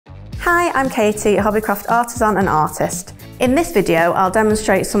Hi, I'm Katie, a Hobbycraft artisan and artist. In this video, I'll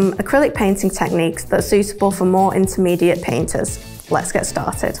demonstrate some acrylic painting techniques that are suitable for more intermediate painters. Let's get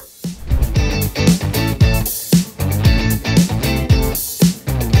started.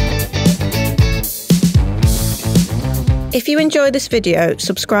 If you enjoyed this video,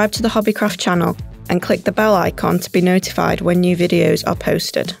 subscribe to the Hobbycraft channel and click the bell icon to be notified when new videos are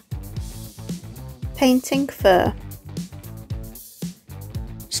posted. Painting fur.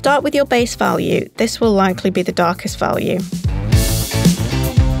 Start with your base value. This will likely be the darkest value.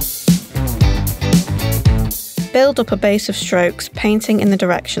 Build up a base of strokes, painting in the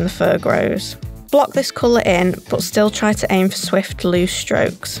direction the fur grows. Block this colour in, but still try to aim for swift, loose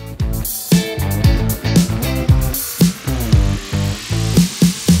strokes.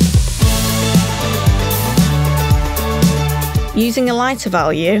 Using a lighter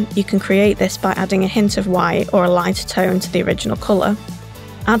value, you can create this by adding a hint of white or a lighter tone to the original colour.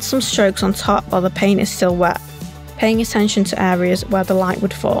 Add some strokes on top while the paint is still wet, paying attention to areas where the light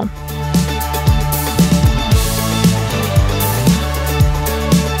would fall.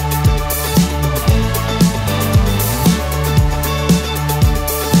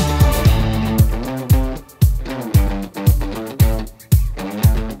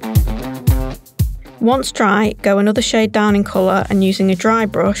 Once dry, go another shade down in colour and using a dry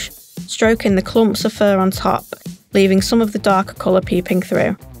brush, stroke in the clumps of fur on top, leaving some of the darker colour peeping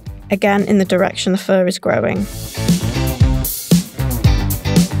through, again in the direction the fur is growing.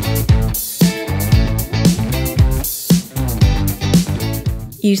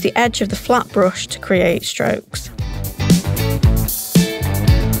 Use the edge of the flat brush to create strokes.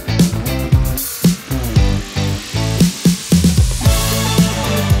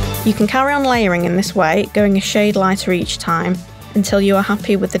 You can carry on layering in this way, going a shade lighter each time, until you are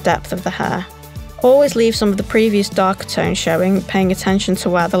happy with the depth of the hair. Always leave some of the previous darker tone showing, paying attention to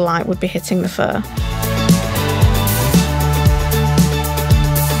where the light would be hitting the fur.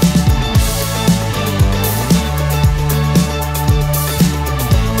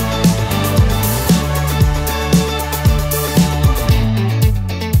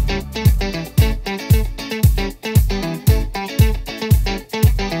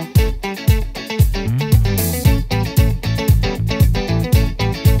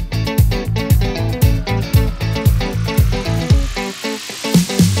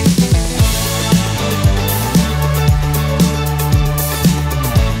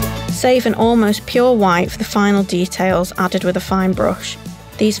 Save an almost pure white for the final details added with a fine brush.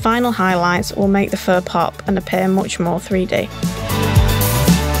 These final highlights will make the fur pop and appear much more 3D.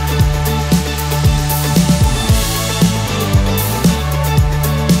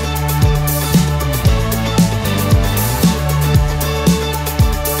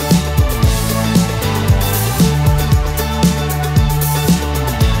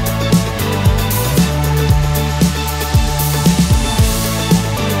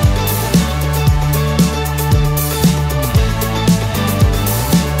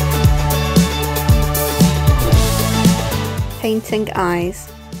 Painting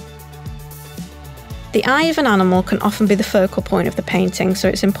eyes. The eye of an animal can often be the focal point of the painting, so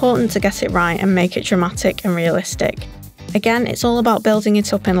it's important to get it right and make it dramatic and realistic. Again, it's all about building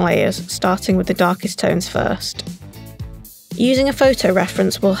it up in layers, starting with the darkest tones first. Using a photo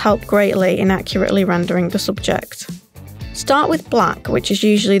reference will help greatly in accurately rendering the subject. Start with black, which is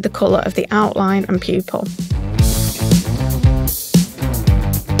usually the colour of the outline and pupil.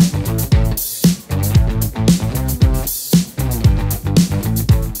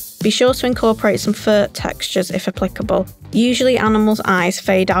 Be sure to incorporate some fur textures if applicable. Usually animals' eyes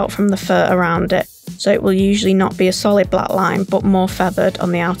fade out from the fur around it, so it will usually not be a solid black line but more feathered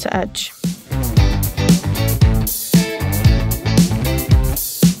on the outer edge.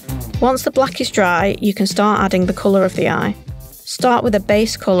 Once the black is dry, you can start adding the colour of the eye. Start with a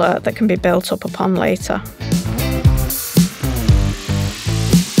base colour that can be built up upon later.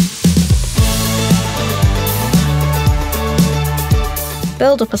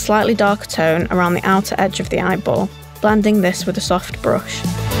 Build up a slightly darker tone around the outer edge of the eyeball, blending this with a soft brush.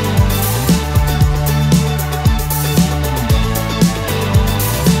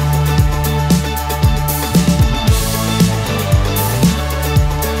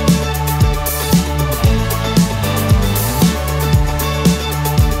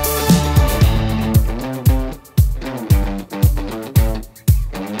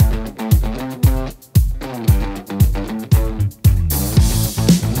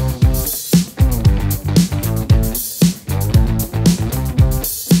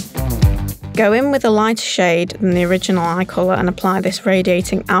 Go in with a lighter shade than the original eye colour and apply this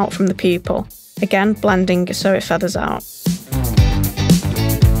radiating out from the pupil, again blending so it feathers out.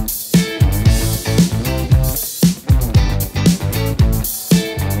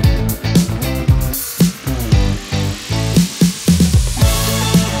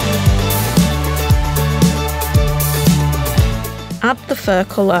 the fur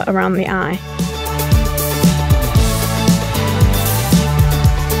colour around the eye.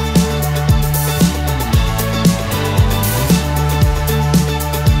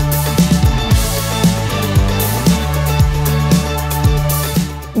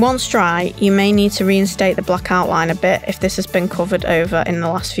 Once dry, you may need to reinstate the black outline a bit if this has been covered over in the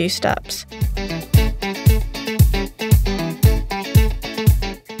last few steps.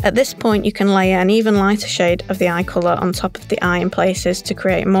 At this point, you can layer an even lighter shade of the eye colour on top of the eye in places to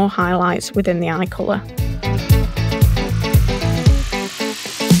create more highlights within the eye colour.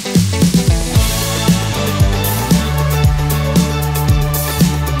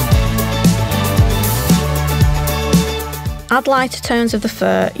 Add lighter tones of the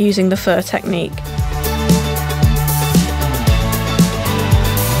fur using the fur technique.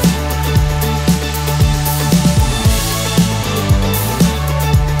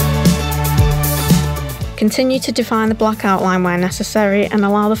 Continue to define the black outline where necessary and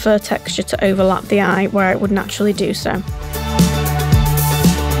allow the fur texture to overlap the eye where it would naturally do so.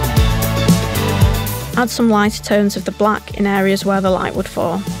 Add some lighter tones of the black in areas where the light would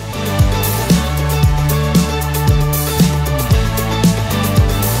fall.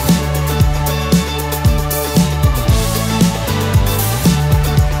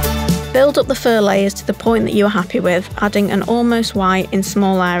 Build up the fur layers to the point that you are happy with, adding an almost white in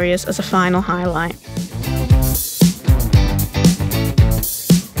small areas as a final highlight.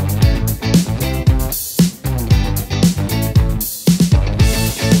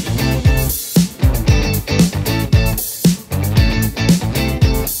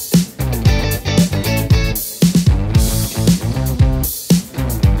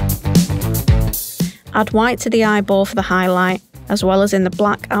 Add white to the eyeball for the highlight, as well as in the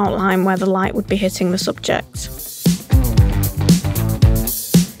black outline where the light would be hitting the subject.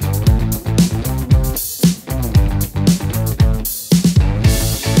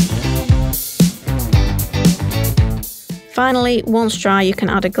 Finally, once dry, you can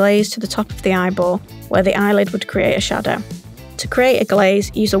add a glaze to the top of the eyeball, where the eyelid would create a shadow. To create a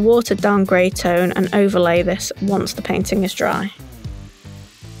glaze, use a watered down grey tone and overlay this once the painting is dry.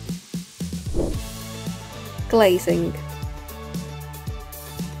 Glazing.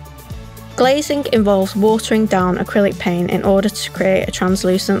 Glazing involves watering down acrylic paint in order to create a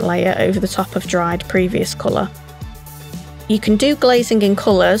translucent layer over the top of dried previous colour. You can do glazing in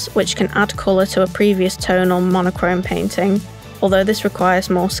colours, which can add colour to a previous tone or monochrome painting, although this requires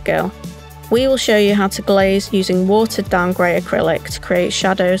more skill. We will show you how to glaze using watered down grey acrylic to create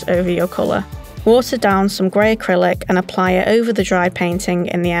shadows over your colour. Water down some grey acrylic and apply it over the dried painting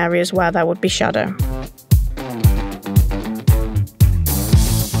in the areas where there would be shadow.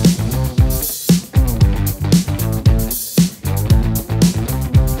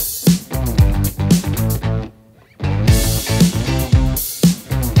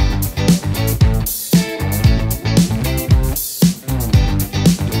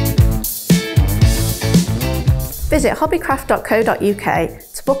 Visit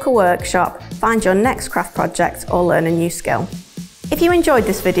hobbycraft.co.uk to book a workshop, find your next craft project or learn a new skill. If you enjoyed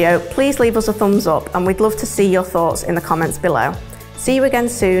this video, please leave us a thumbs up and we'd love to see your thoughts in the comments below. See you again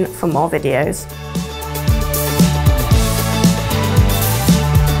soon for more videos.